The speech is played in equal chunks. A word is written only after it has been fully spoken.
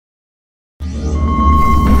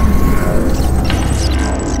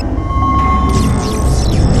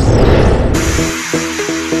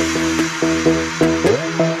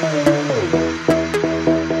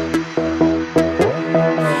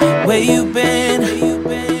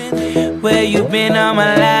you've been all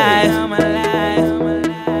my life.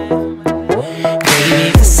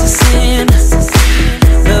 Baby, this is sin.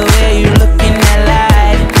 The way you look in that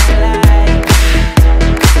light.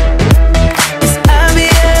 It's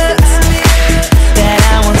obvious that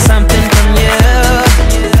I want something from you.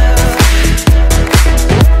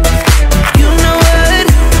 You know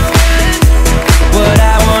what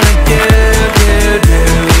I wanna do.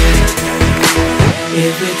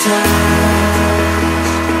 If we touch,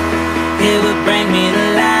 it would bring me to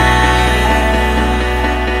life.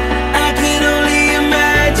 I could only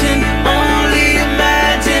imagine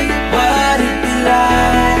what it'd be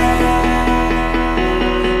like.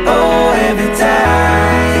 Oh, every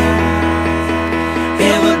time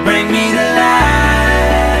it would bring me to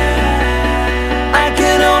life. I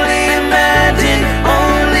could only imagine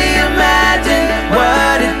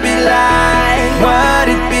what it'd be like, what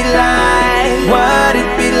it'd be like, what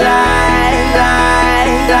it'd be like,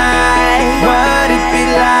 what it'd be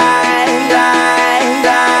like,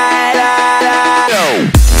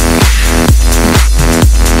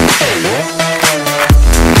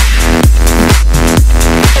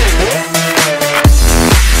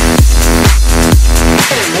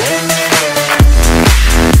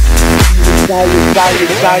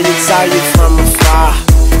 Saw you from afar.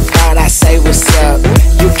 Thought I say what's up.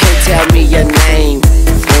 You can't tell me your name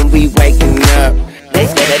when we waking up.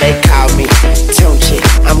 They call me Tunchi.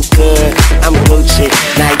 I'm good, I'm Gucci.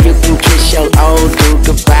 Now you can kiss your old dude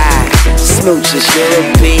goodbye. Smooches, you're a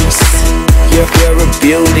beast. You're a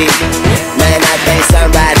beauty. Man, I think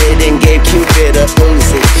somebody done gave Cupid a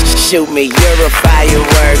Uzi. Shoot me, you're a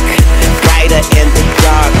firework, brighter in the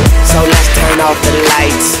dark. So let's turn off the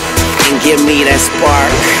lights and give me that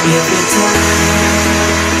spark. every time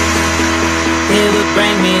it would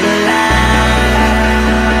bring me to life.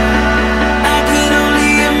 I could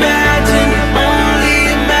only imagine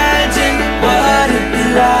what it'd be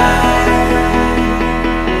like.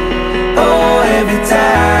 Oh, every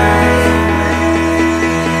time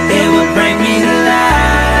it would bring me to life.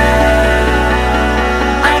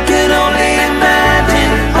 I could only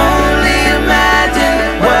imagine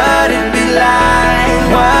what it'd be like,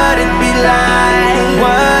 what it'd be like,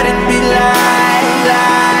 what it'd be like,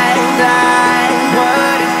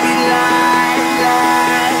 what it'd be like.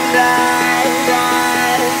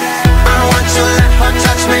 I want you to let her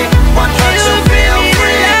touch me. Want her to feel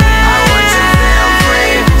free. I want you to feel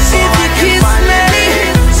free. So I can finally be.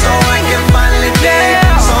 So I can finally be.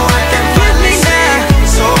 So I can finally see.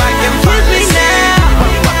 So I can finally see.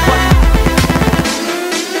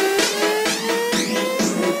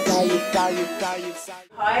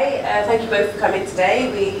 Hi, thank you both for coming today.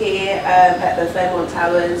 We're here at the Fairmont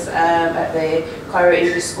Towers at the Cairo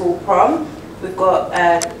English School Prom. We've got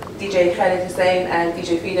DJ Khaled Hussein and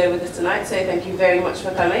DJ Feedo with us tonight, so thank you very much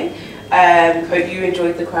for coming. Hope you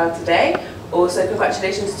enjoyed the crowd today. Also,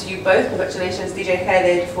 congratulations to you both. Congratulations DJ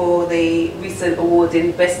Khaled for the recent award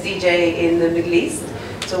in Best DJ in the Middle East.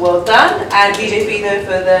 So well done. And DJ Feedo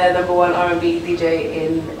for the #1 R&B DJ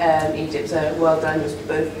in Egypt. So well done. You'll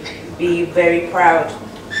both be very proud.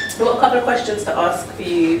 I've got a couple of questions to ask for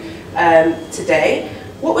you today.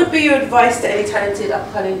 What would be your advice to any talented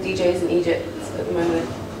upcoming DJs in Egypt at the moment?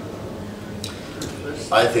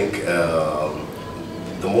 I think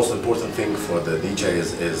the most important thing for the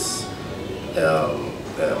DJs is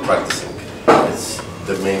practicing. It's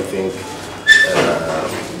the main thing.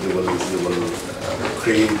 You will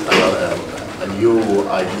create a new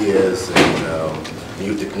ideas and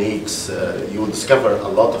new techniques. You will discover a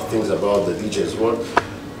lot of things about the DJ's world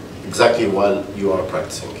exactly while you are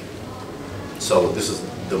practicing. So this is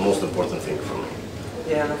the most important thing for me.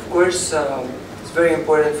 Yeah, and of course it's very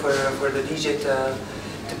important for the DJ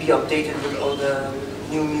to be updated with all the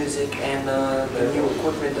new music and the new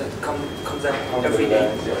equipment that comes out every day.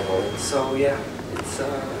 So yeah, it's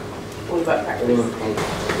all about practice.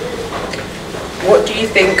 What do you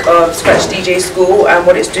think of Scratch DJ School and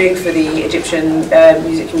what it's doing for the Egyptian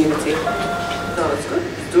music community? No, it's good.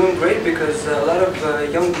 It's doing great because a lot of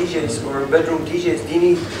young DJs or bedroom DJs, they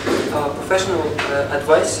need professional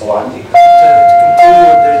advice to continue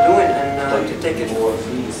what they're doing and to take it to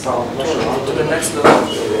the next level.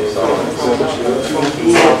 From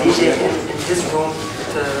being a DJ in this room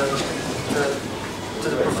to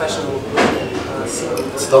the professional scene.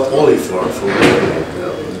 It's not only for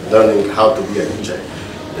learning how to be a DJ.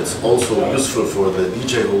 It's also useful for the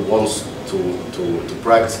DJ who wants to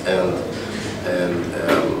practice and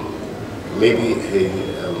maybe he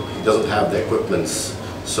doesn't have the equipments,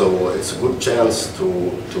 so it's a good chance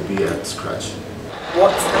to be at scratch.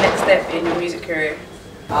 What's the next step in your music career?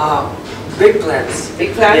 Big plans.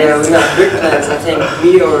 Big plans? Yeah, we have big plans. I think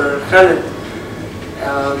me or Khaled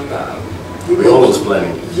We always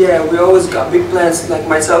planning. Yeah, we always got big plans. Like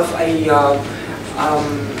myself, I'm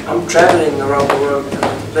traveling around the world to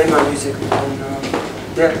play my music. And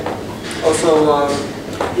yeah, also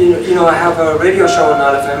you know I have a radio show on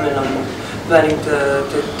NileFM, and I'm planning to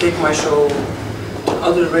take my show to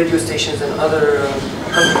other radio stations and other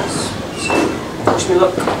countries. So wish me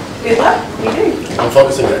luck. Good luck. You do. I'm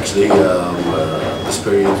focusing actually this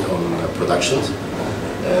period on productions,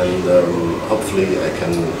 and hopefully I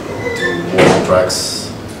can do more tracks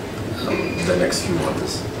the next few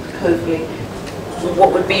months. Hopefully.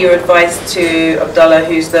 What would be your advice to Abdullah,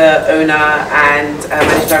 who's the owner and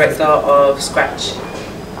managing director of Scratch?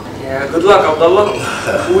 Yeah, good luck, Abdullah.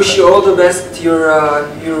 Wish you all the best. You're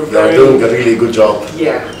very doing a really good job.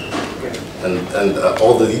 Yeah. And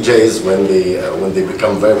all the DJs, when they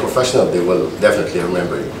become very professional, they will definitely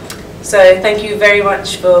remember you. So thank you very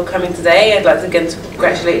much for coming today. I'd like to again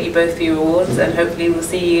congratulate you both for your awards, and hopefully we'll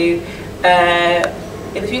see you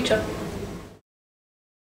in the future.